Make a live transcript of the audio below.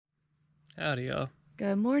Howdy, y'all.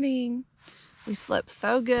 Good morning. We slept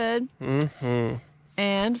so good.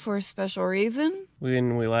 And for a special reason.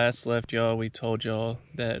 When we last left y'all, we told y'all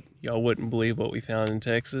that y'all wouldn't believe what we found in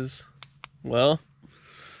Texas. Well,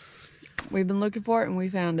 we've been looking for it and we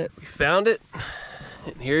found it. We found it,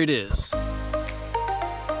 and here it is.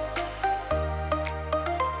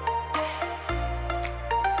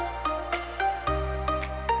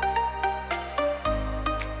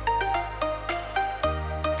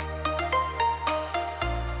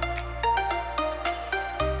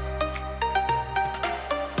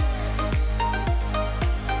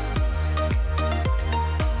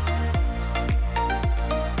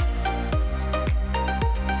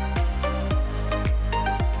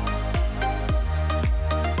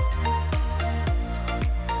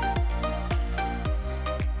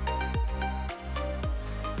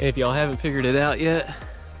 And if y'all haven't figured it out yet,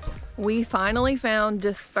 we finally found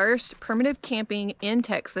dispersed primitive camping in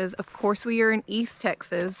Texas. Of course, we are in East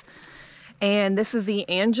Texas, and this is the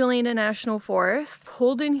Angelina National Forest.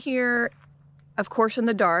 Pulled in here, of course, in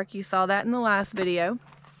the dark. You saw that in the last video.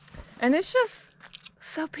 And it's just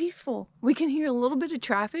so peaceful. We can hear a little bit of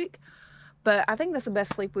traffic, but I think that's the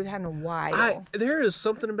best sleep we've had in a while. There is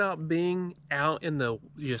something about being out in the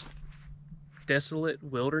just desolate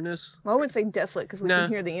wilderness. Well, I wouldn't say desolate because we can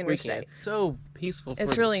hear the interstate. So peaceful.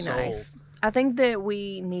 It's really nice. I think that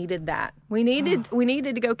we needed that. We needed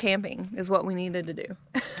to go camping is what we needed to do.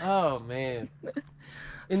 Oh man.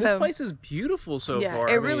 And this place is beautiful so far.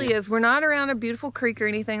 Yeah, it really is. We're not around a beautiful creek or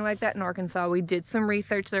anything like that in Arkansas. We did some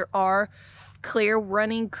research. There are clear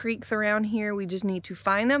running creeks around here. We just need to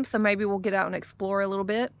find them. So maybe we'll get out and explore a little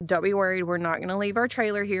bit. Don't be worried. We're not going to leave our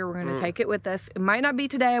trailer here. We're going to take it with us. It might not be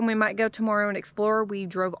today, and we might go tomorrow and explore. We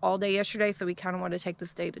drove all day yesterday, so we kind of want to take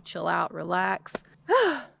this day to chill out, relax.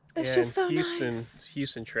 It's just so nice.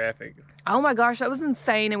 Houston traffic. Oh my gosh, that was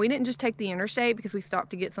insane. And we didn't just take the interstate because we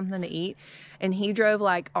stopped to get something to eat. And he drove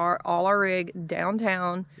like all our rig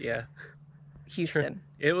downtown. Yeah. Houston.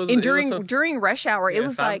 It was during rush hour. Yeah, it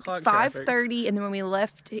was like 5:30, and then when we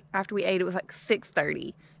left after we ate, it was like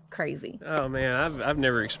 6:30. Crazy. Oh man, I've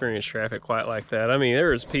never experienced traffic quite like that. I mean,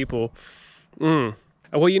 there was people.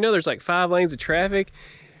 Well, you know, there's like 5 lanes of traffic.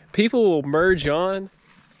 People will merge on,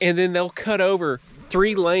 and then they'll cut over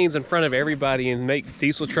 3 lanes in front of everybody and make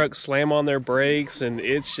diesel trucks slam on their brakes, and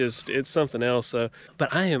it's something else. So,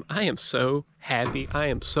 but I am so happy. I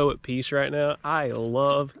am so at peace right now. I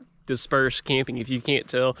love dispersed camping, if you can't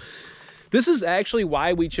tell. This is actually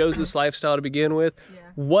why we chose this lifestyle to begin with,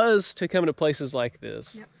 was to come to places like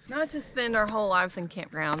this. Yep. Not to spend our whole lives in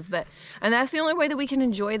campgrounds, and that's the only way that we can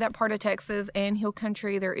enjoy that part of Texas and Hill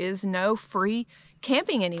Country. There is no free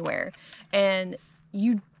camping anywhere. And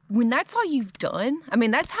when that's all you've done, I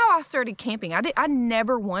mean, that's how I started camping. I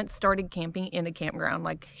never once started camping in a campground.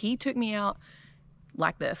 Like, he took me out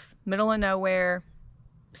like this, middle of nowhere.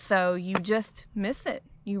 So you just miss it.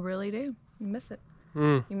 You really do. You miss it.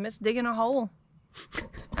 You miss digging a hole.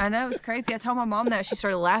 I know, it's crazy. I told my mom that. She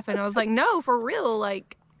started laughing. I was like, no, for real.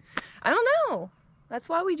 Like, I don't know. That's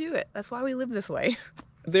why we do it. That's why we live this way.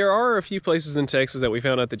 There are a few places in Texas that we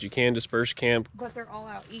found out that you can disperse camp. But they're all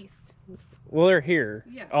out east. Well, they're here.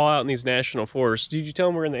 Yeah. All out in these national forests. Did you tell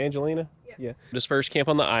them we're in the Angelina? Yeah. Disperse camp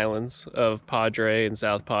on the islands of Padre and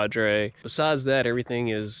South Padre. Besides that, everything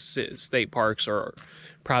is state parks or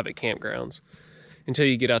private campgrounds. Until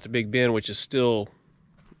you get out to Big Bend, which is still,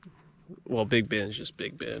 well, Big Bend is just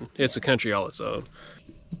Big Bend. It's a country all its own.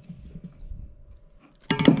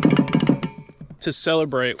 To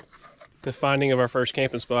celebrate the finding of our first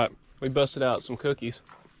camping spot, we busted out some cookies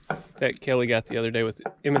that Kelly got the other day with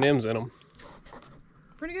M&Ms in them.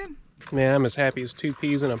 Pretty good. Man, I'm as happy as 2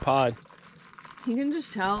 peas in a pod. You can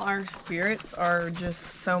just tell our spirits are just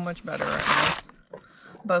so much better right now.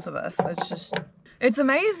 Both of us. It's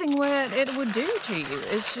amazing what it would do to you.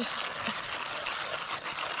 It's just,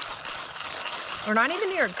 we're not even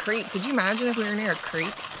near a creek. Could you imagine if we were near a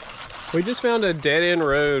creek? We just found a dead-end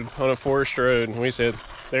road on a forest road, and we said,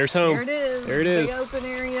 there's home. There it is. There it is. Big open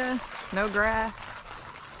area, no grass.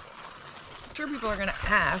 I'm sure people are gonna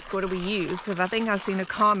ask, what do we use? Because I think I've seen a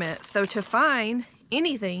comment. So to find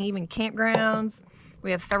anything, even campgrounds,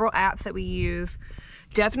 we have several apps that we use.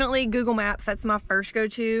 Definitely Google Maps. That's my first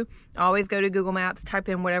go-to. I always go to Google Maps, type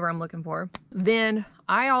in whatever I'm looking for. Then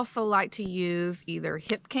I also like to use either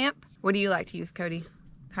HipCamp. What do you like to use, Cody?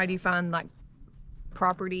 How do you find like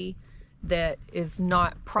property that is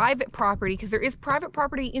not private property? Because there is private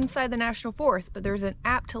property inside the National Forest, but there's an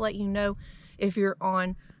app to let you know if you're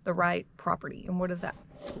on the right property. And what is that?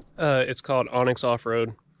 It's called Onyx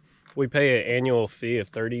Off-Road. We pay an annual fee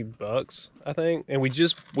of $30, I think, and we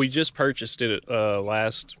just purchased it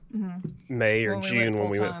last May or June when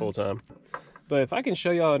we went full time. But if I can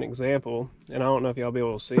show y'all an example, and I don't know if y'all be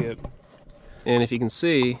able to see it, and if you can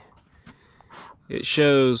see, it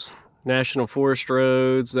shows National Forest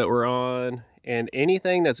roads that we're on, and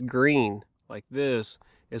anything that's green like this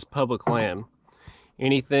is public land.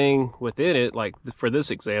 Anything within it, like for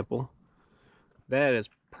this example, that is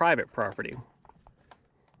private property.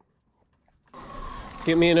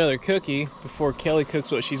 Get me another cookie before Kelly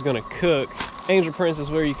cooks what she's gonna cook. Angel Princess,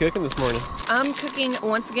 what are you cooking this morning? I'm cooking,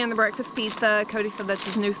 once again, the breakfast pizza. Cody said that's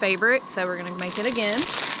his new favorite, so we're gonna make it again.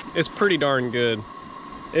 It's pretty darn good.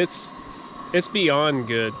 It's beyond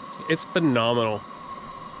good. It's phenomenal.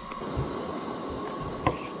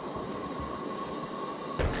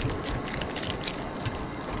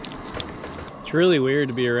 It's really weird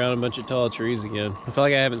to be around a bunch of tall trees again. I feel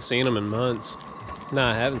like I haven't seen them in months. No,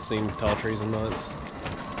 I haven't seen tall trees in months.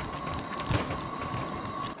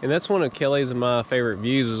 And that's one of Kelly's and my favorite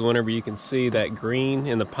views, is whenever you can see that green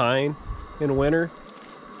in the pine in winter.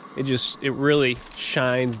 It really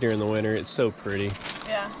shines during the winter. It's so pretty.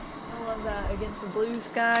 Yeah, I love that against the blue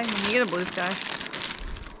sky. When you get a blue sky.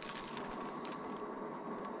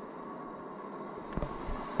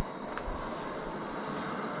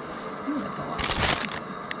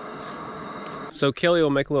 So Kelly will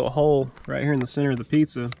make a little hole right here in the center of the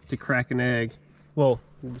pizza to crack an egg. Well,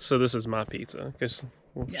 so this is my pizza, because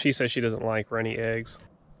she says she doesn't like runny eggs.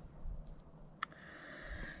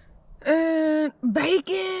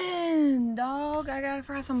 Bacon! Dog, I gotta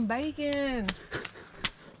fry some bacon.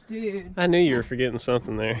 Dude. I knew you were forgetting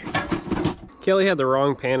something there. Kelly had the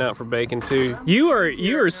wrong pan out for bacon too. You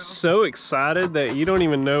are so excited that you don't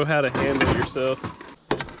even know how to handle yourself.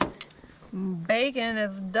 Bacon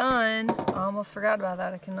is done. I almost forgot about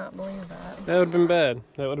that. I cannot believe that. That would have been bad.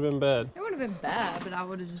 That would have been bad. It would have been bad, but I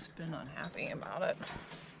would have just been unhappy about it.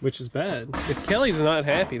 Which is bad. If Kelly's not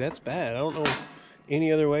happy, that's bad. I don't know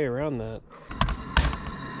any other way around that.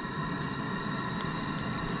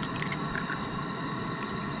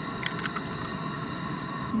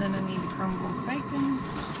 And then I need to crumble the bacon.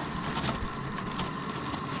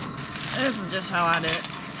 This is just how I do it.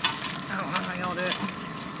 I don't know how y'all do it.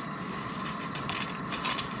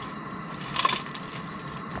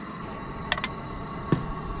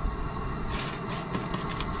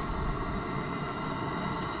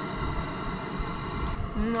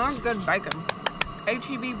 That's good bacon.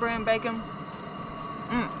 HEB brand bacon.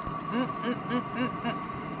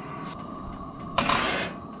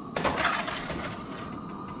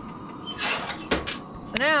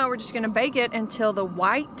 So now we're just gonna bake it until the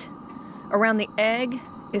white around the egg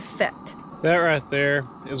is set. That right there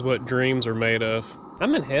is what dreams are made of.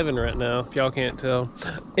 I'm in heaven right now, if y'all can't tell.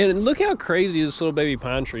 And look how crazy this little baby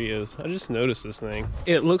pine tree is. I just noticed this thing.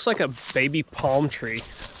 It looks like a baby palm tree.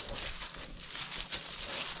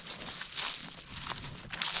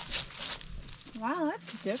 Wow,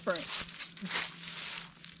 that's different.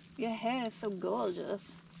 Your hair is so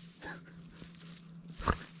gorgeous.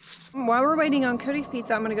 While we're waiting on Cody's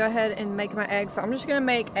pizza, I'm gonna go ahead and make my eggs. So I'm just gonna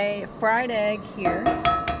make a fried egg here.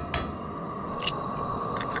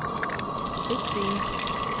 Oopsie.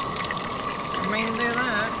 I mean to do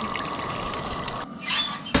that.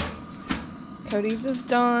 Cody's is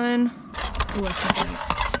done. Ooh,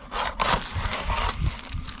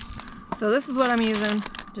 so this is what I'm using.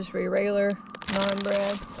 Just regular naan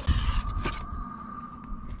bread.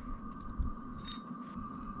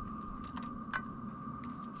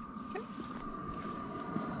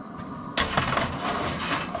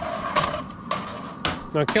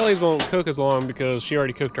 Now Kelly's won't cook as long because she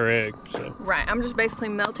already cooked her egg, so. Right, I'm just basically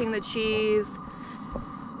melting the cheese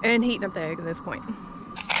and heating up the egg at this point.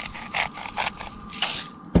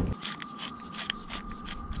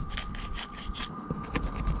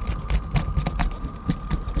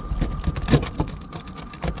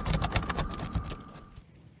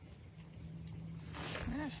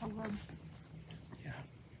 Yeah.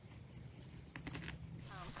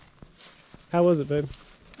 How was it, babe?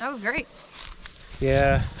 That was great.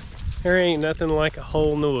 Yeah, there ain't nothing like a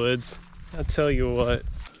hole in the woods. I tell you what.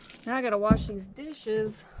 Now I gotta wash these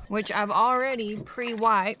dishes, which I've already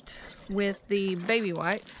pre-wiped with the baby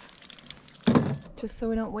wipes, just so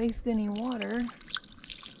we don't waste any water.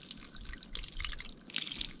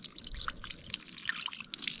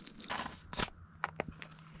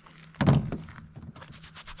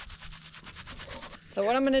 So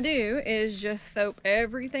what I'm gonna do is just soap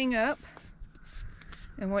everything up.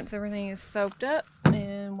 And once everything is soaked up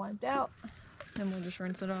and wiped out, then we'll just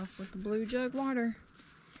rinse it off with the blue jug water.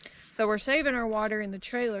 So we're saving our water in the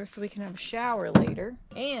trailer so we can have a shower later.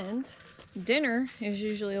 And dinner is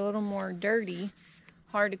usually a little more dirty,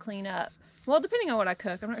 hard to clean up. Well, depending on what I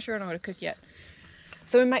cook. I'm not sure what I'm going to cook yet.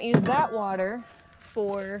 So we might use that water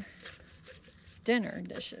for dinner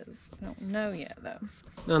dishes. I don't know yet though.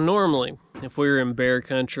 Now normally, if we were in bear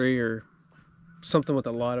country or something with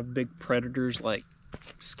a lot of big predators like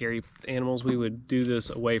scary animals, we would do this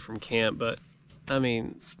away from camp, but I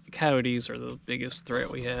mean, coyotes are the biggest threat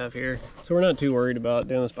we have here. So we're not too worried about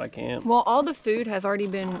doing this by camp. Well, all the food has already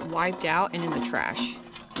been wiped out and in the trash.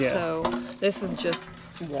 Yeah. So this is just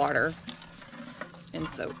water and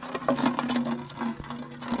soap.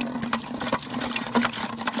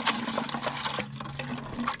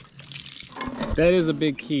 That is a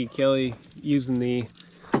big key, Kelly, using the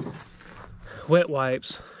wet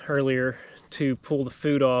wipes earlier to pull the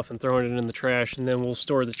food off and throwing it in the trash, and then we'll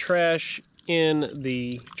store the trash in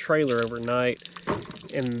the trailer overnight.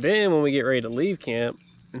 And then when we get ready to leave camp,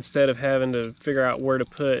 instead of having to figure out where to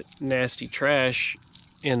put nasty trash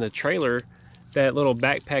in the trailer, that little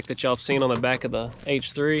backpack that y'all have seen on the back of the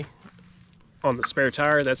H3 on the spare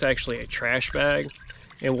tire, that's actually a trash bag,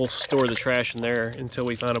 and we'll store the trash in there until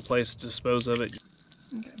we find a place to dispose of it.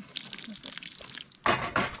 Okay.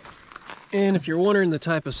 And if you're wondering, the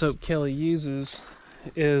type of soap Kelly uses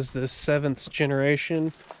is the 7th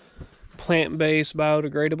generation plant-based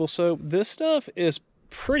biodegradable soap. This stuff is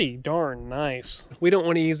pretty darn nice. We don't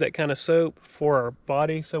want to use that kind of soap for our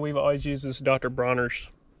body, so we've always used this Dr. Bronner's.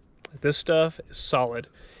 This stuff is solid.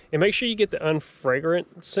 And make sure you get the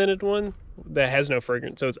unfragrant scented one that has no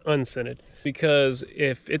fragrance, so it's unscented. Because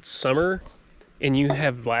if it's summer and you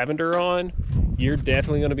have lavender on, you're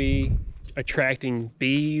definitely going to be attracting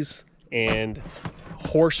bees and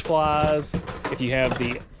horseflies. If you have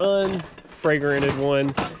the unfragranted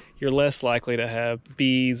one, you're less likely to have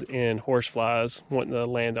bees and horseflies wanting to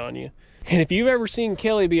land on you. And if you've ever seen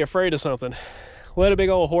Kelly be afraid of something, let a big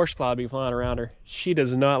old horsefly be flying around her. She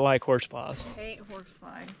does not like horseflies. I hate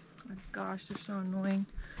horseflies. Oh my gosh, they're so annoying.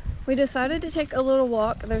 We decided to take a little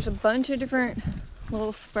walk. There's a bunch of different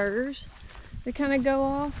little spurs that kind of go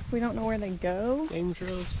off. We don't know where they go. Game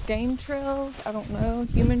trails? Game trails, I don't know.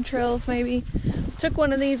 Human trails maybe. Took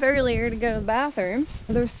one of these earlier to go to the bathroom.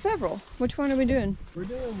 There's several. Which one are we doing? We're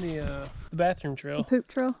doing the bathroom trail. The poop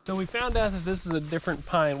trail? So we found out that this is a different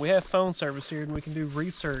pine. We have phone service here and we can do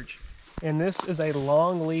research. And this is a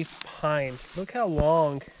longleaf pine. Look how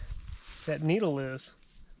long that needle is.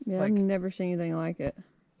 Yeah, I've never seen anything like it.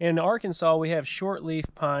 In Arkansas, we have shortleaf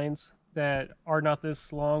pines that are not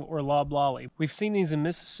this long, or loblolly. We've seen these in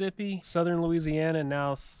Mississippi, southern Louisiana, and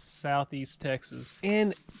now southeast Texas.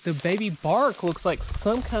 And the baby bark looks like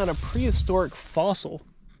some kind of prehistoric fossil.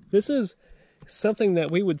 This is something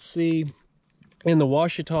that we would see in the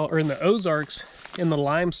Ouachita, or in the Ozarks, in the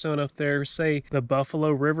limestone up there, say the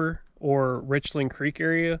Buffalo River or Richland Creek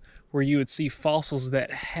area, where you would see fossils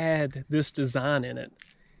that had this design in it.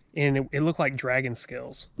 And it looked like dragon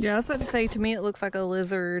scales. Yeah, I was about to say, to me it looks like a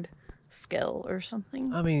lizard scale or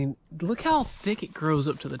something. I mean, look how thick it grows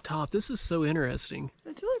up to the top. This is so interesting.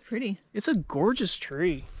 It's really pretty. It's a gorgeous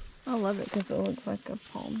tree. I love it because it looks like a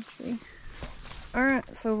palm tree. All right,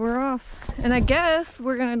 so we're off. And I guess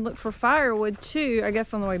we're gonna look for firewood too. I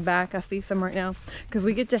guess on the way back, I see some right now, because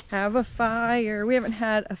we get to have a fire. We haven't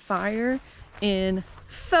had a fire in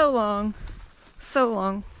so long, so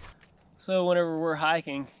long. So whenever we're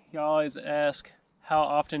hiking, you always ask, how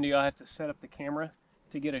often do y'all have to set up the camera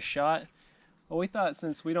to get a shot? Well, we thought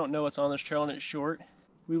since we don't know what's on this trail and it's short,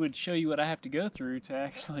 we would show you what I have to go through to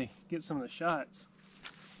actually get some of the shots.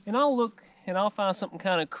 And I'll look and I'll find something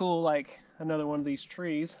kind of cool, like another one of these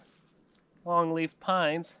trees, longleaf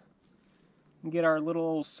pines, and get our little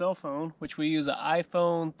old cell phone, which we use an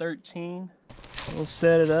iPhone 13. We'll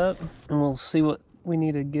set it up and we'll see what we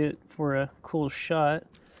need to get for a cool shot.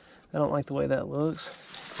 I don't like the way that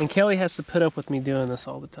looks. And Kelly has to put up with me doing this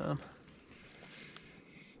all the time.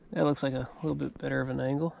 That looks like a little bit better of an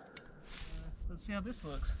angle. Let's see how this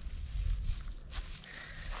looks.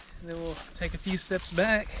 And then we'll take a few steps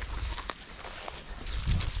back.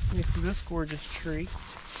 Get to this gorgeous tree.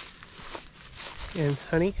 And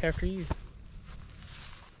honey, after you.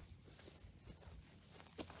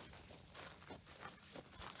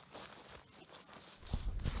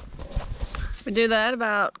 We do that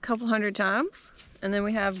about a couple hundred times, and then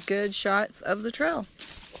we have good shots of the trail.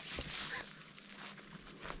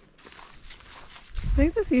 I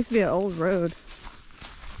think this used to be an old road.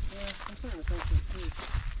 Yeah, I'm starting to think so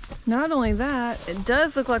too. Not only that, it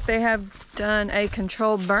does look like they have done a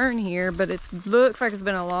controlled burn here, but it looks like it's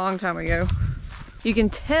been a long time ago. You can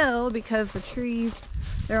tell because the trees,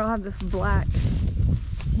 they all have this black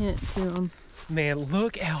hint to them. Man,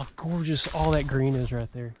 look how gorgeous all that green is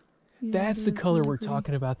right there. Yeah, That's the color really we're pretty.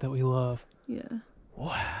 talking about that we love. Yeah.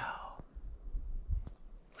 Wow.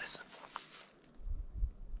 Listen.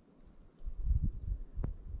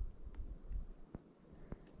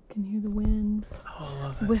 Can hear the wind Oh, I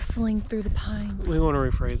love it. whistling through the pines. We want to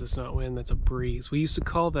rephrase, it's not wind, that's a breeze. We used to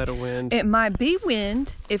call that a wind. It might be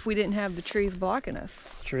wind if we didn't have the trees blocking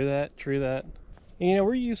us. True that, true that. And, you know,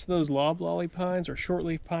 we're used to those loblolly pines or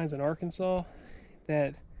shortleaf pines in Arkansas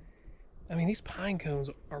that, I mean, these pine cones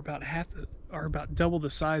are about double the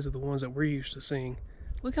size of the ones that we're used to seeing.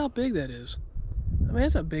 Look how big that is. I mean,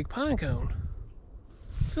 that's a big pine cone.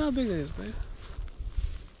 Look how big that is, babe.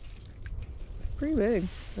 Pretty big.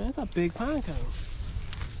 That's a big pine cone.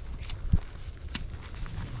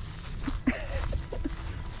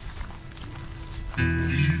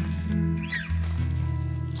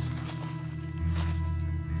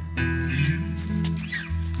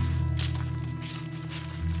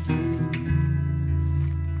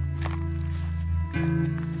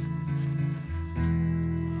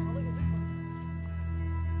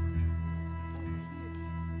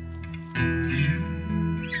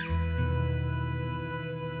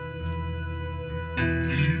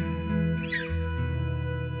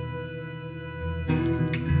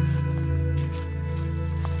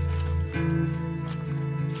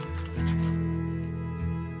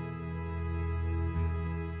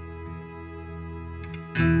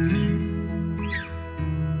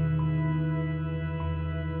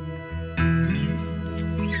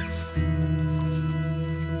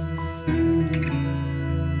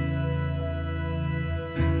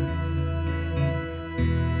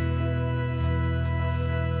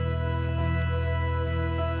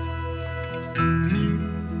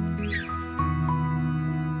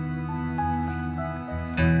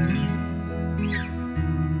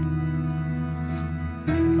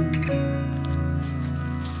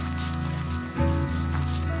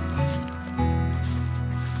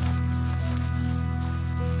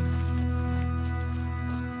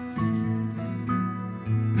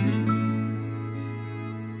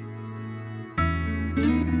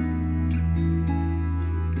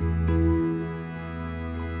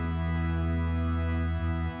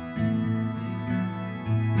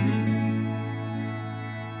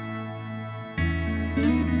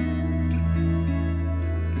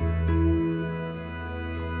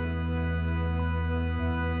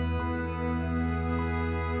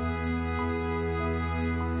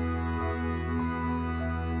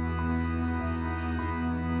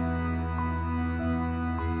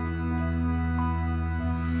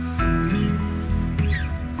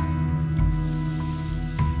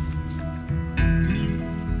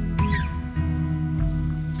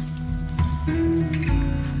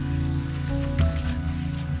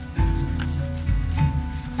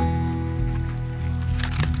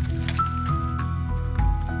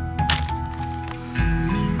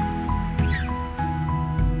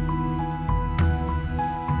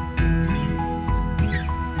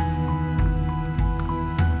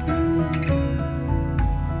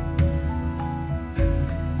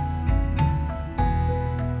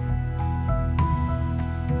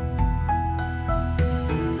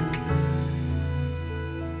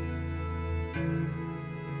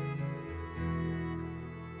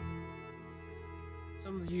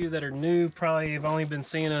 Some of you that are new probably have only been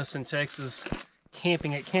seeing us in Texas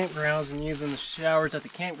camping at campgrounds and using the showers at the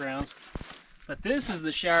campgrounds. But this is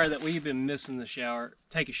the shower that we've been missing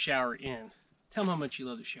take a shower in. Tell them how much you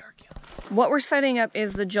love the shower, Kelly. What we're setting up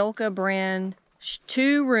is the Joolca brand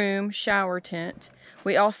 2-room shower tent.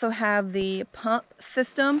 We also have the pump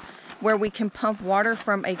system where we can pump water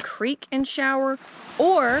from a creek and shower,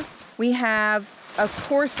 or we have, of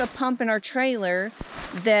course, a pump in our trailer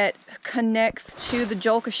that connects to the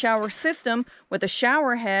Joolca shower system with a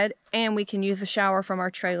shower head, and we can use the shower from our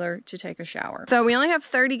trailer to take a shower. So we only have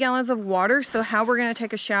 30 gallons of water, so how we're gonna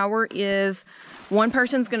take a shower is one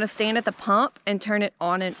person's gonna stand at the pump and turn it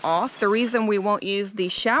on and off. The reason we won't use the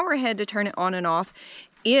shower head to turn it on and off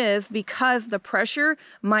is because the pressure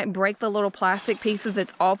might break the little plastic pieces.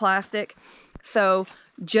 It's all plastic. So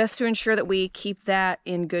just to ensure that we keep that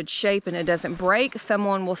in good shape and it doesn't break,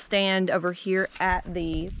 someone will stand over here at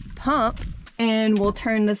the pump and we'll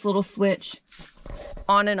turn this little switch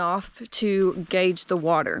on and off to gauge the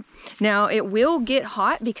water. Now it will get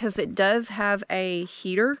hot because it does have a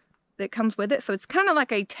heater that comes with it. So it's kind of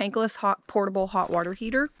like a tankless portable hot water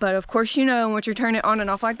heater. But of course, you know, once you turn it on and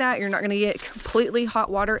off like that, you're not going to get completely hot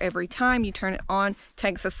water every time you turn it on. It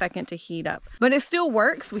takes a second to heat up. But it still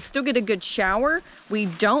works. We still get a good shower. We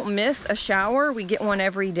don't miss a shower. We get one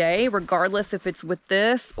every day, regardless if it's with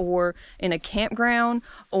this or in a campground,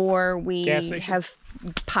 or we have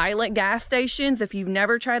pilot gas stations. If you've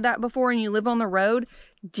never tried that before and you live on the road,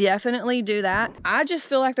 definitely do that. I just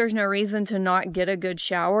feel like there's no reason to not get a good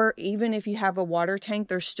shower. Even if you have a water tank,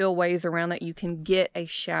 there's still ways around that you can get a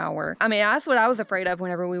shower. I mean, that's what I was afraid of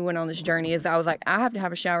whenever we went on this journey, is I was like, I have to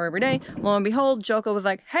have a shower every day. Lo and behold, Joolca was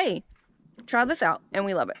like, hey, try this out, and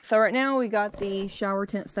we love it. So right now we got the shower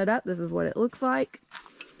tent set up. This is what it looks like.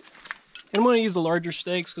 And I'm going to use the larger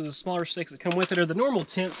stakes because the smaller stakes that come with it are the normal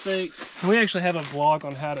tent stakes. And we actually have a vlog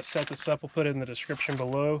on how to set this up. We'll put it in the description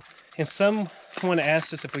below. And someone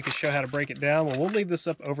asked us if we could show how to break it down. Well, we'll leave this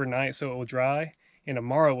up overnight so it will dry. And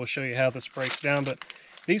tomorrow we'll show you how this breaks down. But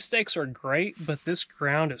these stakes are great, but this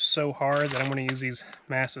ground is so hard that I'm going to use these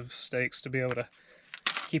massive stakes to be able to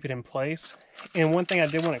keep it in place. And one thing I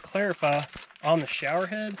did want to clarify on the shower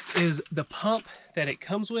head is the pump that it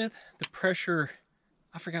comes with, the pressure,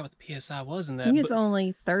 I forgot what the PSI was in that. I think it's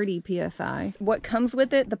only 30 PSI. What comes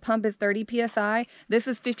with it, the pump is 30 PSI. This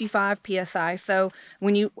is 55 PSI. So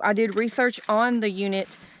when I did research on the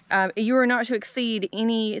unit, you are not to exceed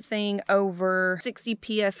anything over 60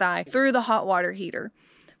 PSI through the hot water heater.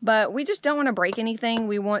 But we just don't want to break anything.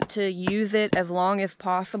 We want to use it as long as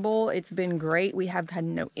possible. It's been great. We have had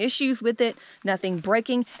no issues with it, nothing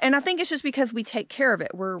breaking. And I think it's just because we take care of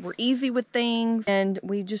it. We're easy with things, and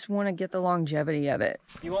we just want to get the longevity of it.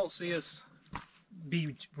 You won't see us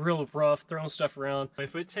be real rough, throwing stuff around.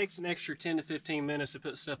 If it takes an extra 10 to 15 minutes to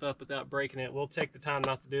put stuff up without breaking it, we'll take the time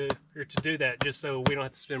not to do it, or to do that, just so we don't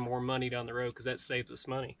have to spend more money down the road, because that saves us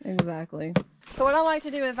money. Exactly. So what I like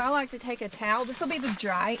to do is I like to take a towel. This will be the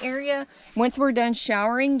dry area. Once we're done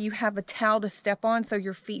showering, you have a towel to step on so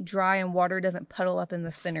your feet dry and water doesn't puddle up in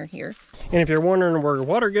the center here. And if you're wondering where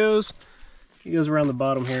water goes, it goes around the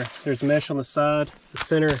bottom here. There's mesh on the side. The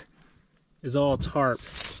center is all tarp.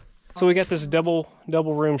 So we got this double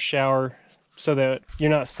room shower so that you're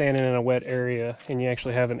not standing in a wet area and you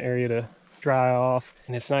actually have an area to dry off.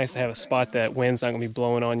 And it's nice to have a spot that wind's not gonna be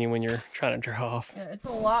blowing on you when you're trying to dry off. Yeah, it's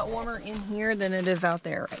a lot warmer in here than it is out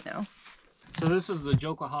there right now. So this is the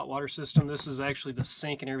Joolca hot water system. This is actually the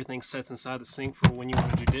sink, and everything sets inside the sink for when you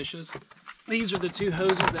want to do dishes. These are the two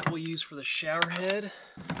hoses that we'll use for the shower head.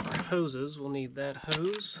 For hoses, we'll need that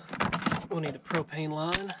hose. We'll need the propane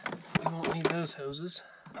line. We won't need those hoses.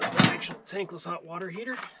 The actual tankless hot water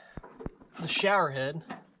heater. The shower head.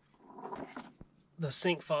 The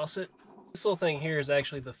sink faucet. This little thing here is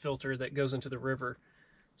actually the filter that goes into the river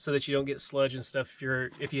so that you don't get sludge and stuff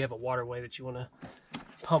if you have a waterway that you want to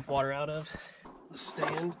pump water out of. The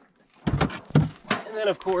stand. And then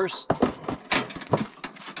of course, got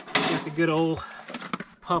the good old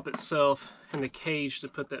pump itself and the cage to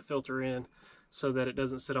put that filter in so that it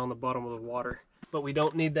doesn't sit on the bottom of the water. But we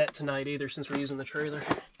don't need that tonight either since we're using the trailer.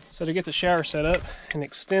 So to get the shower set up and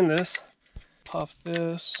extend this, pop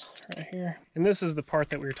this right here. And this is the part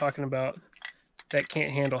that we were talking about that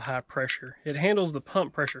can't handle high pressure. It handles the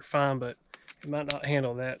pump pressure fine, but it might not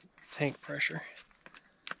handle that tank pressure.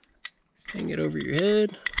 Hang it over your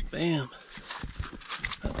head, bam.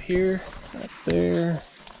 Up here, up there,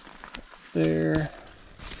 there,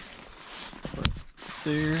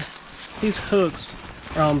 there. These hooks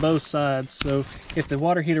are on both sides, so if the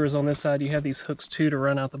water heater is on this side, you have these hooks too to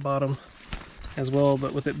run out the bottom as well,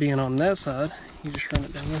 but with it being on that side, you just run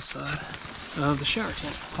it down this side of the shower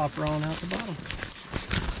tent. Pop her on out the bottom.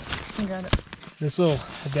 I got it. This little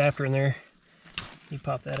adapter in there, you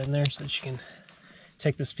pop that in there so that you can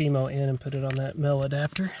take this female in and put it on that male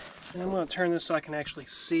adapter. And I'm going to turn this so I can actually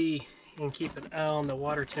see and keep an eye on the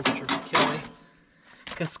water temperature for Kelly,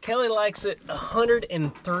 because Kelly likes it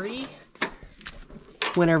 103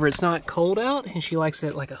 whenever it's not cold out, and she likes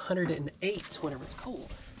it like 108 whenever it's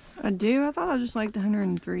cold. I do? I thought I just liked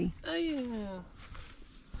 103. Oh yeah.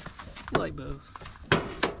 I like both.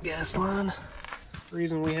 Gas line. The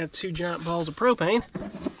reason we have 2 giant balls of propane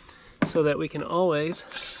so that we can always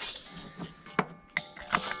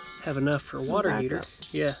have enough for a water heater.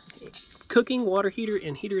 Yeah. Cooking, water heater,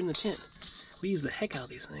 and heater in the tent. We use the heck out of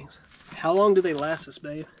these things. How long do they last us,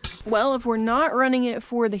 babe? Well, if we're not running it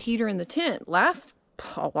for the heater in the tent, lasts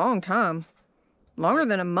a long time. Longer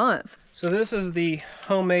than a month. So this is the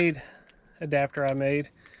homemade adapter I made.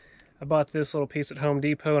 I bought this little piece at Home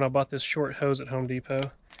Depot, and I bought this short hose at Home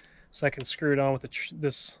Depot so I can screw it on with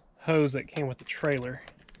this hose that came with the trailer.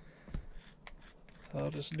 So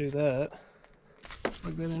I'll just do that.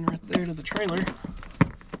 Plug that in right there to the trailer.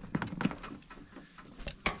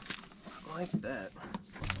 Like that.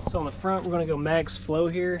 So on the front, we're going to go max flow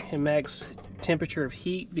here and max temperature of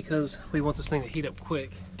heat because we want this thing to heat up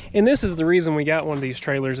quick. And this is the reason we got one of these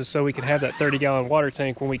trailers, is so we could have that 30-gallon water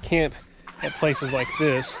tank when we camp at places like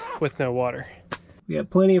this with no water. We got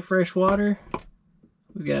plenty of fresh water.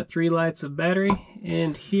 We've got 3 lights of battery,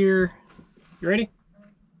 and here, you ready?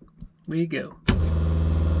 We go.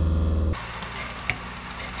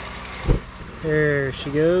 There she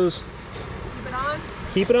goes. Keep it on?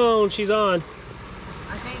 Keep it on, she's on.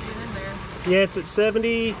 I can't get in there. Yeah, it's at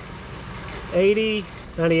 70, 80,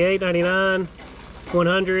 98, 99,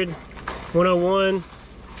 100, 101. You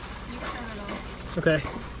can turn it on. Okay,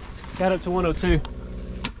 got up to 102.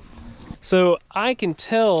 So I can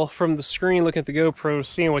tell from the screen looking at the GoPro,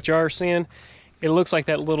 seeing what you are seeing, it looks like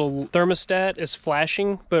that little thermostat is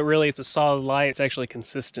flashing, but really it's a solid light. It's actually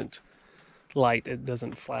consistent light. It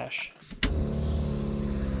doesn't flash.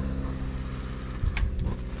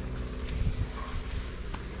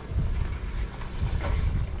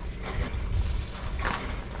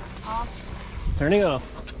 Off. Turning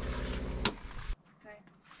off. Okay.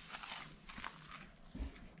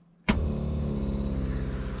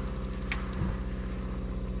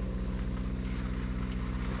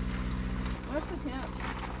 What's the temp?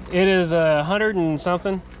 It is 100 and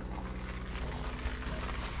something.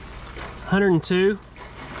 102.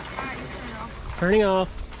 Alright, you turn it off. Turning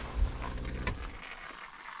off.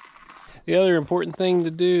 The other important thing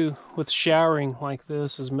to do with showering like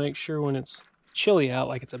this is make sure when it's chilly out,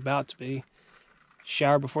 like it's about to be,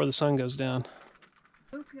 shower before the sun goes down.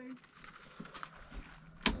 Okay.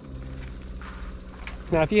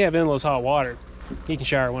 Now, if you have endless hot water, you can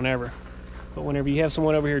shower whenever. But whenever you have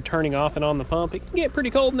someone over here turning off and on the pump, it can get pretty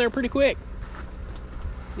cold in there pretty quick.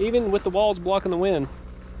 Even with the walls blocking the wind.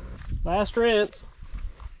 Last rinse.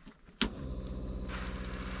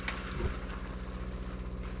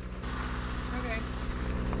 Okay.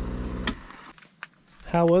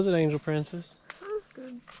 How was it, Angel Princess? Oh,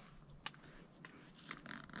 good.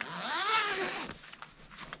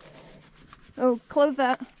 Oh, close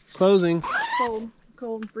that. Closing.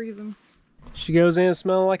 Cold, freezing. She goes in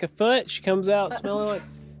smelling like a foot. She comes out smelling like...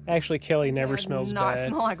 Actually, Kelly never smells Not bad.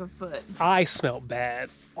 smell like a foot. I smell bad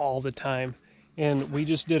all the time. And we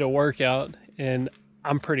just did a workout, and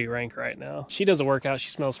I'm pretty rank right now. She does a workout, she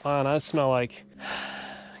smells fine. I smell like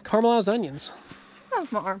caramelized onions.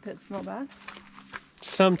 Sometimes my armpits smell bad.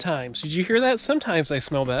 Sometimes. Did you hear that? Sometimes they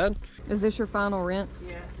smell bad. Is this your final rinse?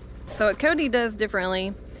 Yeah. So what Cody does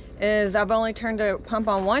differently is I've only turned the pump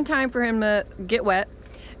on one time for him to get wet,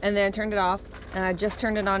 and then I turned it off, and I just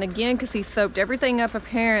turned it on again because he soaked everything up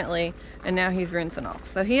apparently, and now he's rinsing off.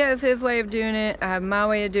 So he has his way of doing it. I have my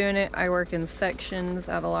way of doing it. I work in sections.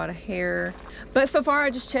 I have a lot of hair. But so far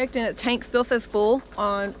I just checked and the tank still says full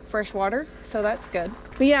on fresh water, so that's good.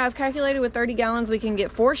 But yeah, I've calculated with 30 gallons we can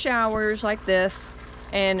get 4 showers like this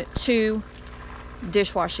and 2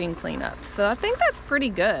 dishwashing cleanups. So I think that's pretty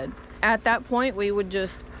good. At that point we would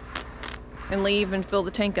just leave and fill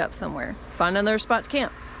the tank up somewhere. Find another spot to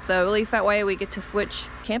camp. So at least that way we get to switch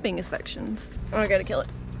camping sections. Oh, I gotta kill it.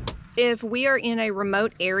 If we are in a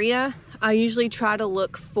remote area, I usually try to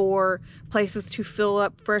look for places to fill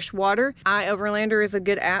up fresh water. iOverlander is a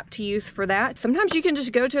good app to use for that. Sometimes you can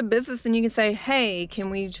just go to a business and you can say, hey, can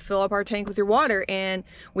we fill up our tank with your water? And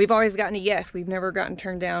we've always gotten a yes. We've never gotten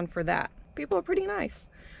turned down for that. People are pretty nice.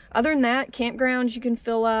 Other than that, campgrounds you can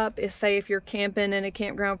fill up. If you're camping in a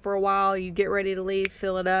campground for a while, you get ready to leave,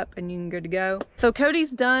 fill it up, and you can good to go. So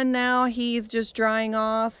Cody's done now. He's just drying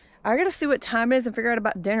off. I gotta see what time it is and figure out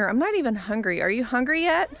about dinner. I'm not even hungry. Are you hungry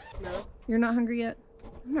yet? No. You're not hungry yet?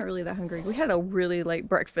 I'm not really that hungry. We had a really late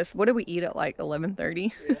breakfast. What did we eat at like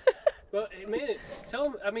 11:30? Yeah. But man,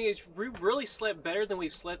 tell them, I mean, we really slept better than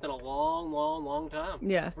we've slept in a long time.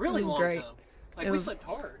 Yeah, Really it was long great. time. Like, we slept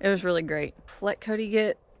hard. It was really great. Let Cody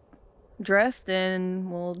get dressed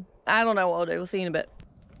and I don't know what we'll do. We'll see in a bit.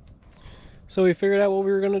 So we figured out what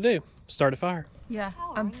we were going to do. Start a fire. Yeah,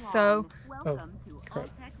 I'm so... Welcome to crap.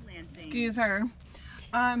 Alltech Lansing. Excuse her.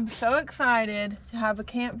 I'm so excited to have a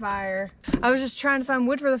campfire. I was just trying to find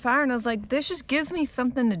wood for the fire and I was like, this just gives me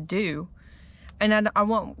something to do. And I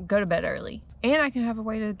won't go to bed early. And I can have a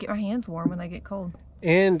way to get my hands warm when they get cold.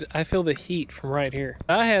 And I feel the heat from right here.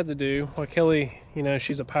 I had to do what Kelly, you know,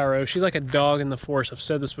 she's a pyro. She's like a dog in the forest. I've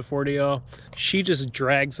said this before to y'all. She just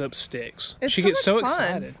drags up sticks. She gets so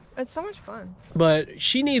excited. It's so much fun. But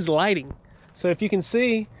she needs lighting. So if you can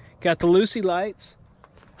see, got the Luci lights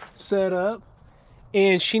set up.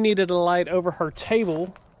 And she needed a light over her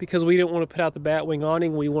table because we didn't want to put out the batwing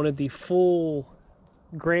awning. We wanted the full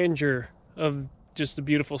grandeur of just a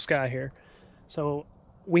beautiful sky here. So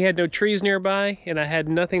we had no trees nearby, and I had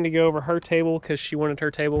nothing to go over her table because she wanted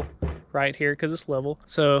her table right here because it's level.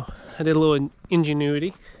 So I did a little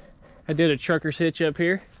ingenuity. I did a trucker's hitch up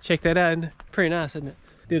here. Check that out. Pretty nice, isn't it?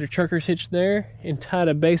 Did a trucker's hitch there and tied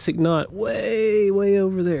a basic knot way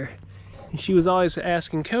over there. And she was always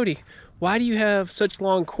asking, Cody, why do you have such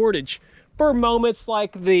long cordage? For moments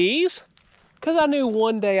like these. Because I knew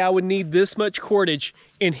one day I would need this much cordage,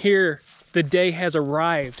 and here the day has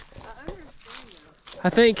arrived. I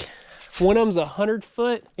think one of them's 100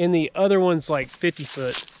 foot and the other one's like 50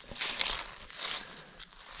 foot.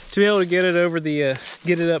 To be able to get it over the,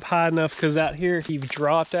 get it up high enough, because out here you've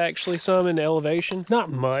dropped actually some in elevation.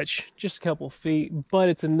 Not much, just a couple feet, but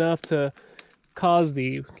it's enough to cause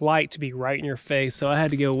the light to be right in your face. So I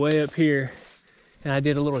had to go way up here, and I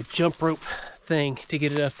did a little jump rope thing to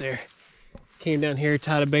get it up there. Came down here,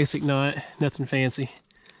 tied a basic knot, nothing fancy,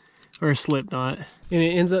 or a slip knot. And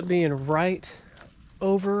it ends up being right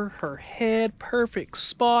over her head, perfect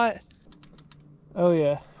spot. Oh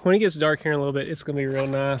yeah. When it gets dark here in a little bit, it's gonna be real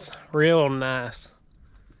nice. Real nice.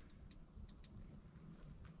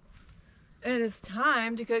 It is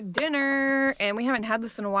time to cook dinner, and we haven't had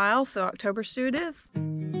this in a while, so October stew it is.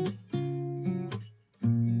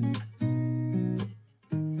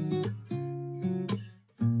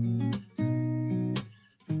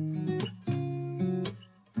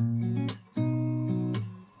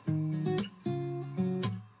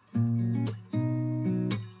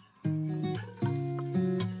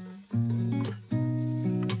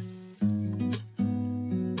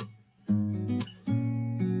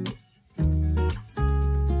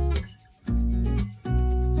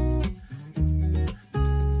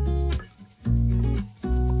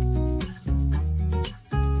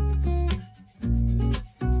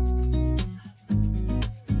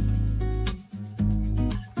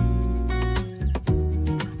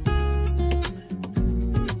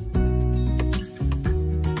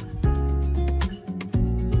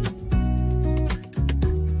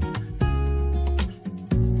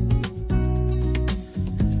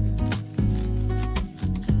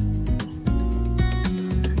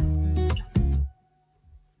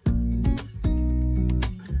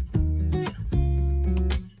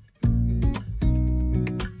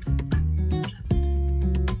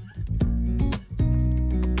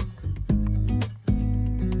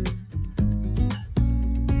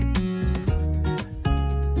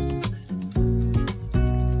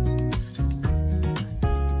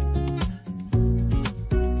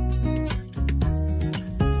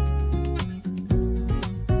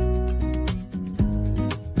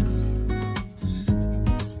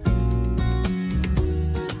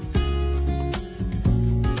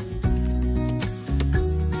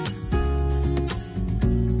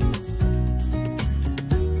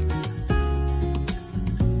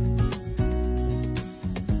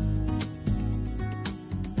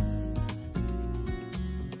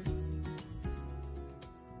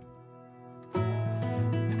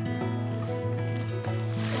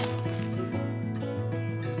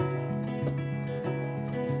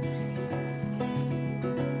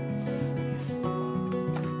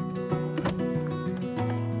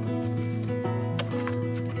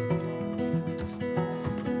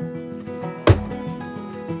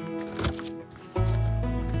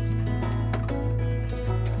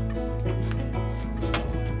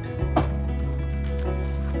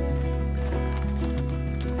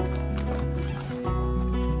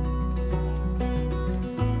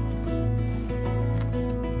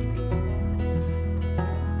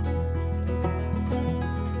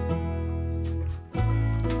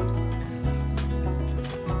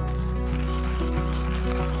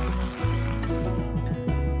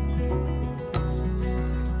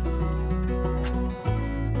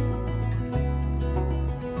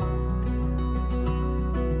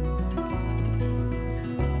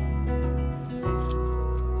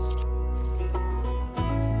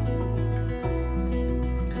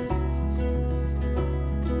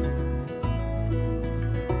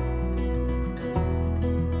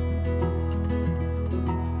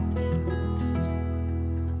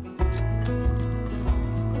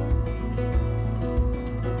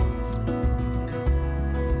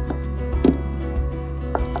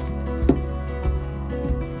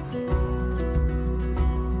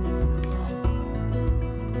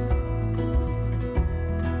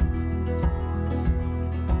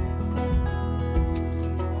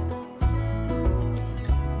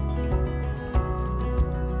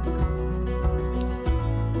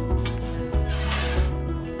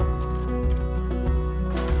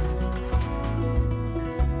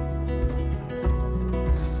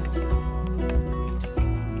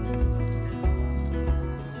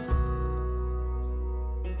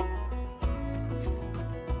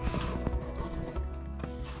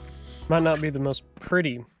 Might not be the most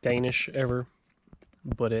pretty Danish ever,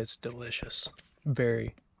 but it's delicious.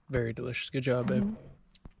 Very, very delicious. Good job, babe.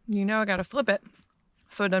 You know I gotta flip it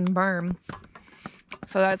so it doesn't burn.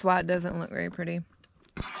 So that's why it doesn't look very pretty.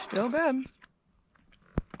 Still good.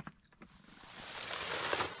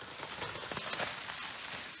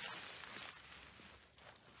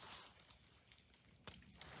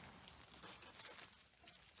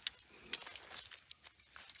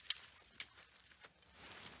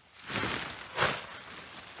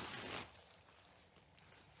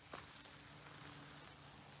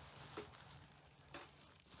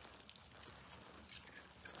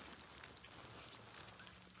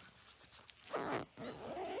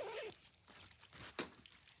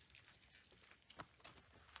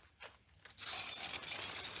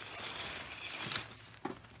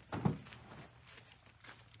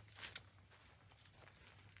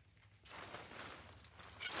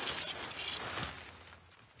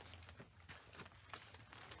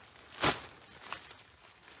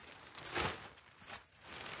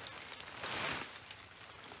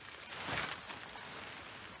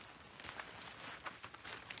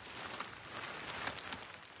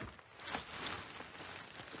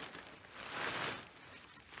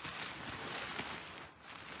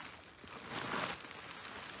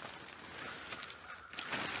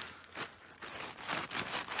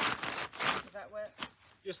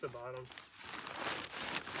 Just the bottom.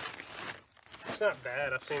 It's not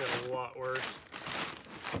bad. I've seen it a lot worse.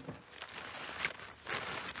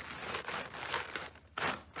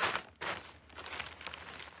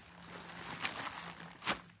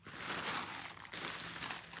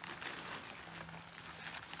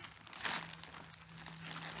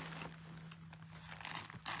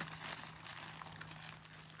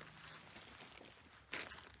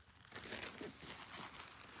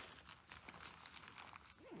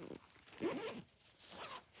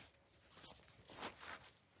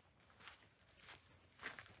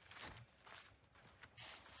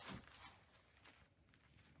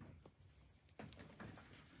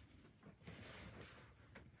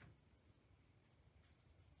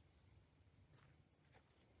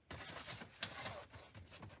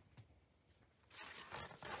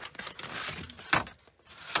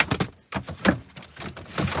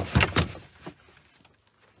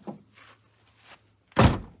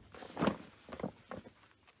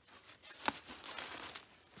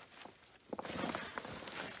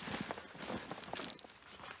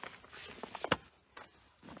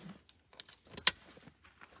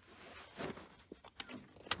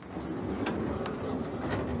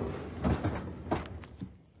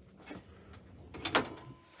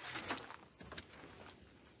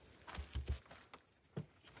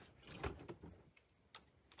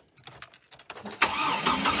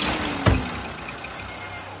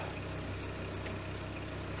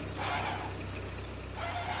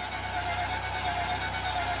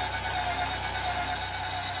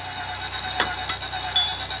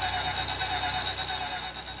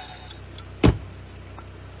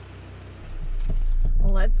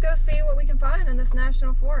 Let's go see what we can find in this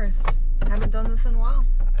national forest. I haven't done this in a while.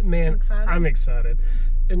 Man, I'm excited.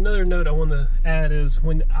 Another note I want to add is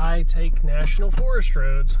when I take national forest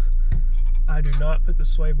roads, I do not put the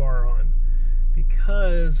sway bar on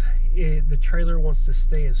because the trailer wants to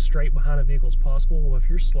stay as straight behind a vehicle as possible. Well, if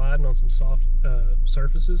you're sliding on some soft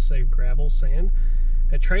surfaces, say gravel, sand,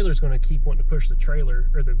 that trailer is going to keep wanting to push the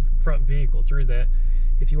trailer or the front vehicle through that.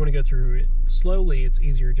 If you want to go through it slowly, it's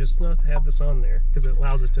easier just not to have this on there because it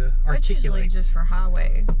allows it to articulate. That's usually just for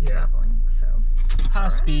highway traveling, so. High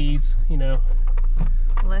speeds, you know.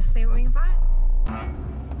 Let's see what we can find.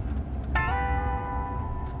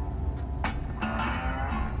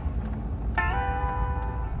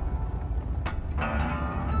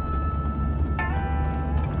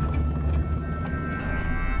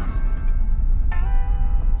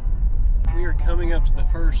 We are coming up to the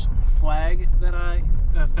first flag that I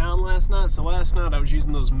found last night. So last night I was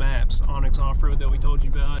using those maps, Onyx Off-Road that we told you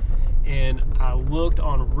about, and I looked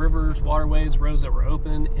on rivers, waterways, roads that were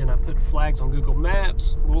open, and I put flags on Google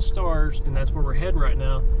Maps, little stars, and that's where we're heading right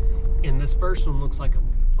now. And this first one looks like a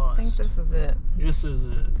bust. I think this is it. This is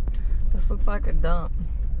it. This looks like a dump.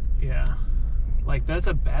 Yeah. Like that's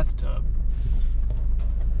a bathtub.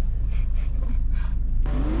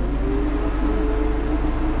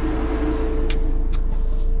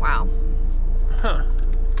 Wow. Huh.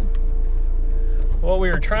 What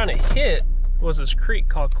we were trying to hit was this creek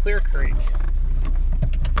called Clear Creek.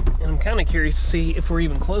 And I'm kind of curious to see if we're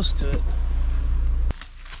even close to it.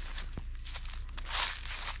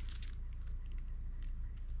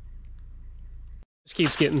 This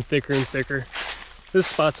keeps getting thicker and thicker. This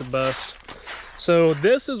spot's a bust. So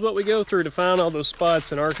this is what we go through to find all those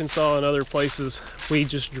spots in Arkansas and other places. We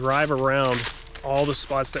just drive around all the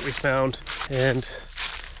spots that we found, and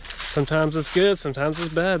sometimes it's good, sometimes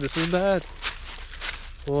it's bad. This is bad.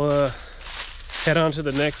 We'll head on to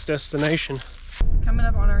the next destination. Coming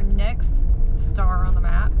up on our next star on the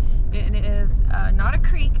map, it is not a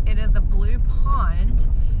creek, it is a blue pond.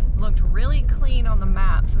 It looked really clean on the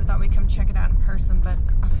map, so we thought we'd come check it out in person, but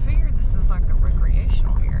I figured this is like a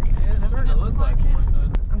recreational area. Yeah, it's starting to look like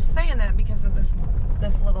one. I'm saying that because of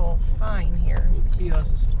this little sign here.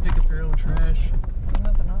 Kiosk, this is pick up your own trash. There's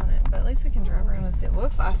nothing on it, but at least we can drive around and see. It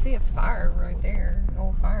looks, I see a fire right there. An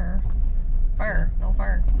old fire. No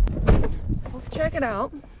fire. So let's check it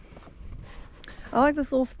out. I like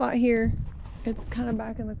this little spot here. It's kind of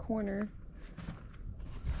back in the corner.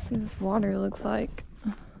 See this water looks like.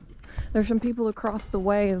 There's some people across the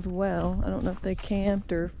way as well. I don't know if they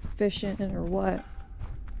camped or fishing or what.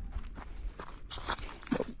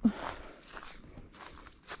 I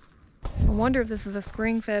wonder if this is a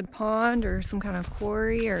spring-fed pond or some kind of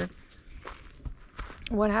quarry or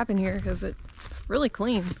what happened here, because it's really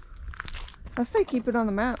clean. I say keep it on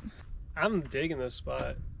the map. I'm digging this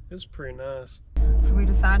spot. It's pretty nice. So we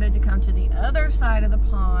decided to come to the other side of the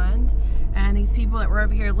pond, and these people that were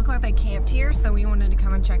over here look like they camped here, so we wanted to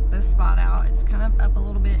come and check this spot out. It's kind of up a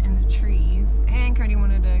little bit in the trees, and Cody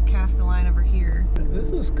wanted to cast a line over here.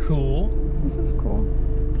 This is cool. This is cool.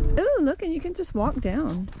 Ooh, look, and you can just walk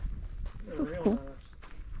down. This is cool.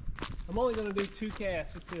 Nice. I'm only gonna do 2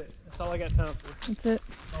 casts. That's it. That's all I got time for. That's it.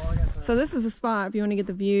 That's all I got time So this is a spot if you want to get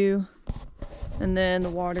the view, and then the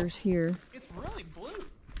water's here. It's really blue.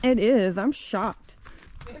 It is. I'm shocked.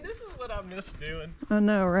 Man, this is what I miss doing. I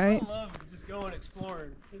know, right? I love just going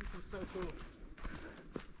exploring. This is so cool.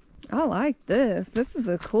 I like this. This is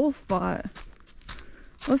a cool spot.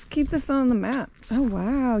 Let's keep this on the map. Oh,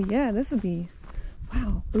 wow. Yeah, this would be...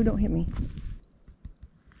 Wow. Ooh, don't hit me.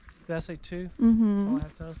 Did I say 2? Mm-hmm.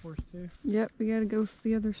 That's all I have time for is 2. Yep, we gotta go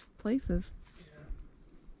see other places.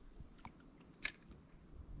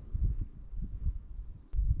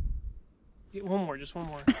 Get one more, just one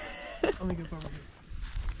more. Let me go over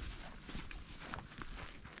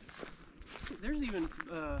here. There's even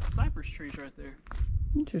cypress trees right there.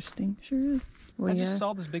 Interesting. Sure is. Well, I just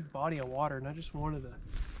saw this big body of water, and I just wanted to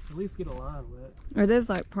at least get a line wet. Or this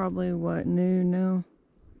like probably what, new now?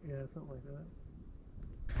 Yeah, something like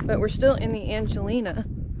that. But we're still in the Angelina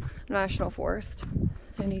National Forest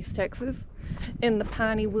in East Texas, in the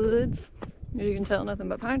piney woods. As you can tell, nothing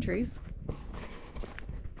but pine trees.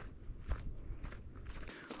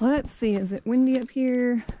 Let's see, is it windy up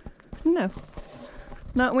here? No,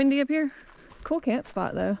 not windy up here. Cool camp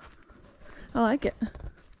spot though. I like it.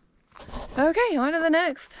 Okay, on to the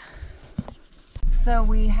next. So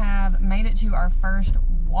we have made it to our first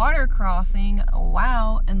water crossing.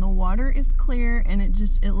 Wow, and the water is clear, and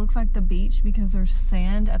it looks like the beach because there's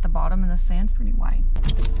sand at the bottom, and the sand's pretty white.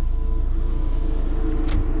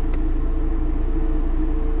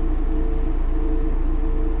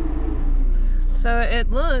 So it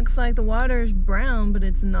looks like the water is brown, but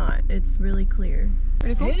it's not. It's really clear.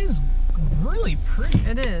 Pretty cool. It is really pretty.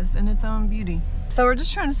 It is, in its own beauty. So we're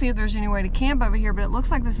just trying to see if there's any way to camp over here, but it looks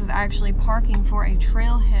like this is actually parking for a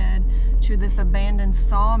trailhead to this abandoned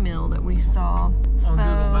sawmill that we saw. On Google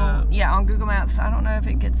Maps. Yeah, on Google Maps. I don't know if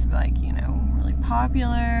it gets like, you know, really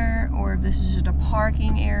popular or if this is just a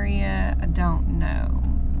parking area. I don't know.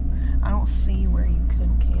 I don't see where you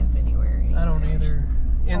could camp anywhere. I don't either.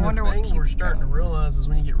 And wonder the what thing keeps we're starting going. to realize is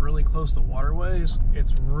when you get really close to waterways,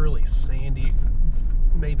 it's really sandy,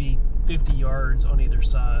 maybe 50 yards on either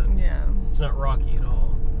side. Yeah. It's not rocky at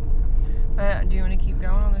all. Do you want to keep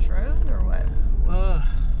going on this road or what?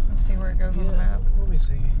 Let's see where it goes on the map. Let me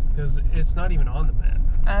see, because it's not even on the map.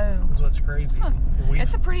 Oh. That's what's crazy. Huh.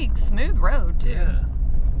 It's a pretty smooth road too. Yeah.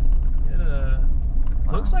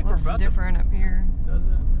 It looks like we're about different up here. Does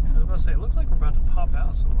it? I was about to say, it looks like we're about to pop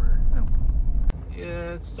out somewhere. Oh.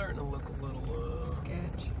 Yeah, it's starting to look a little,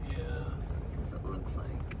 Sketch. yeah. Because it looks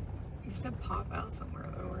like, you said pop out somewhere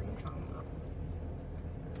though, where are you talking about?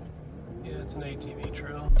 Yeah, it's an ATV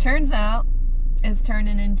trail. Turns out, it's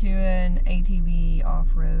turning into an ATV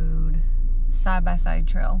off-road side-by-side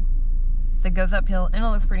trail that goes uphill, and it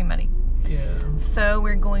looks pretty muddy. Yeah. So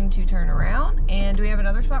we're going to turn around, and do we have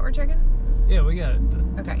another spot we're checking? Yeah, we got it.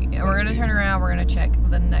 Okay, yeah, we're gonna turn around, we're gonna check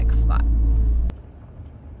the next spot.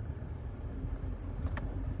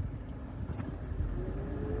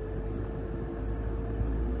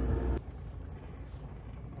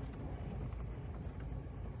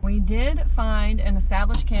 We did find an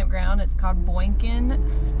established campground. It's called Boynton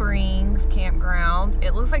Springs Campground.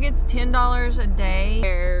 It looks like it's $10 a day.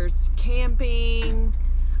 There's camping.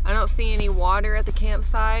 I don't see any water at the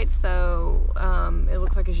campsite, so it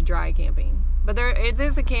looks like it's dry camping. But it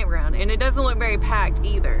is a campground, and it doesn't look very packed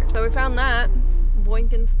either. So we found that.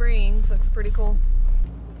 Boynton Springs looks pretty cool.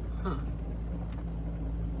 Huh.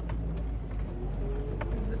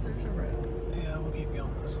 There's a road. Yeah, we'll keep going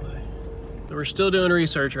this way. So we're still doing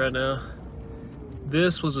research right now.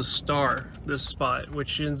 This was a star, this spot,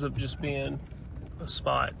 which ends up just being a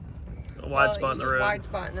spot. A wide spot in the road. Wide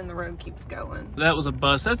spot, and then the road keeps going. That was a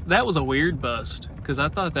bust. That was a weird bust, because I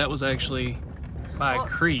thought that was actually by a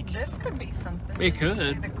creek. This could be something. It could.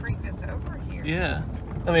 See, the creek is over here. Yeah.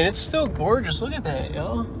 I mean, it's still gorgeous. Look at that,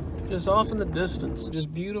 y'all. Just off in the distance.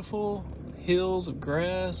 Just beautiful hills of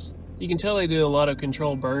grass. You can tell they do a lot of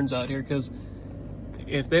controlled burns out here, because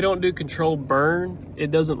if they don't do controlled burn,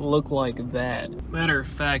 it doesn't look like that. Matter of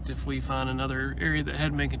fact, if we find another area that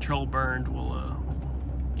hadn't been controlled burned, we'll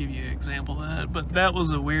give you an example of that. But that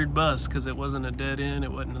was a weird bust, because it wasn't a dead end,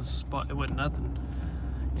 it wasn't a spot, it wasn't nothing.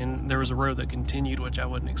 And there was a road that continued, which I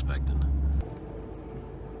wasn't expecting.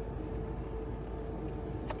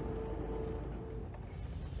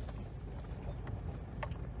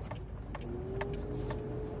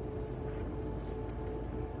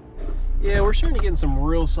 Yeah, we're starting to get some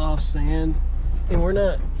real soft sand, and we're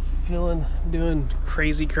not doing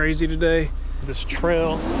crazy today. This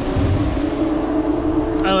trail.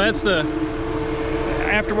 Oh, that's the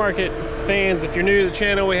aftermarket fans. If you're new to the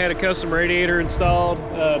channel, we had a custom radiator installed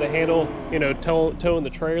to handle, you know, towing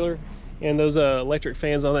the trailer, and those electric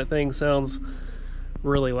fans on that thing sounds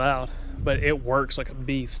really loud, but it works like a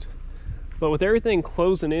beast. But with everything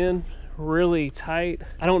closing in really tight,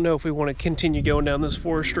 I don't know if we want to continue going down this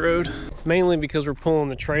forest road, mainly because we're pulling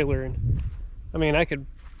the trailer, and I mean, I could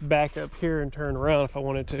back up here and turn around if I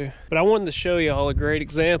wanted to, but I wanted to show you all a great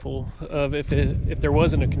example of if there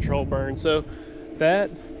wasn't a controlled burn. So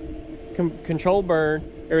that controlled burn,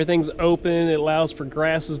 everything's open, it allows for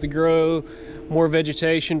grasses to grow, more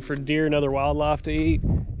vegetation for deer and other wildlife to eat.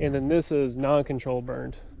 And then this is non-controlled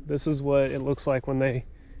burned. This is what it looks like when they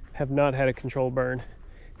have not had a controlled burn.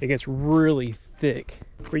 It gets really thick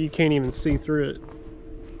where you can't even see through it,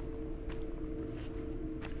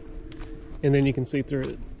 and then you can see through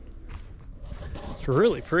it. It's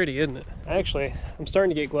really pretty, isn't it? Actually, I'm starting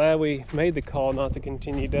to get glad we made the call not to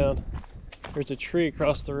continue down. There's a tree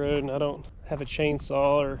across the road, and I don't have a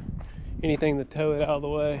chainsaw or anything to tow it out of the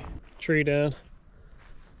way. Tree down.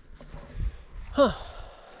 Huh.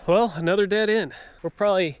 Well, another dead end. We're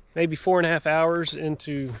probably maybe 4.5 hours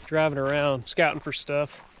into driving around, scouting for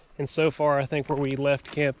stuff. And so far, I think where we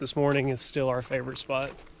left camp this morning is still our favorite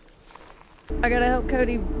spot. I gotta help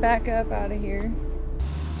Cody back up out of here.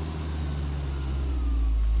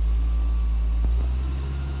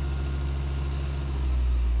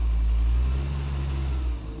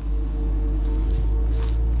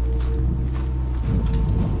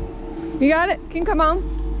 You got it? Can you come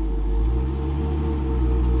on?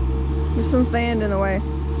 There's some sand in the way.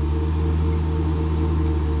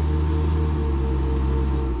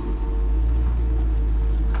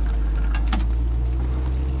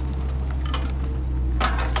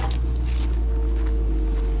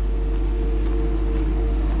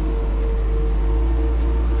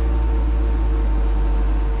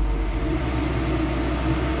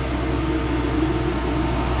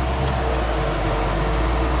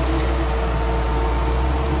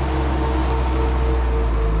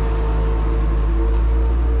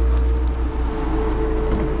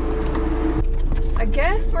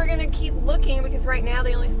 Because right now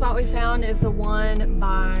the only spot we found is the one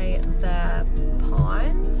by the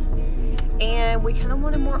pond, and we kind of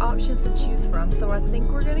wanted more options to choose from, so I think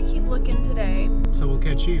we're gonna keep looking today. So we'll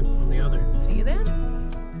catch you on the other. See you then.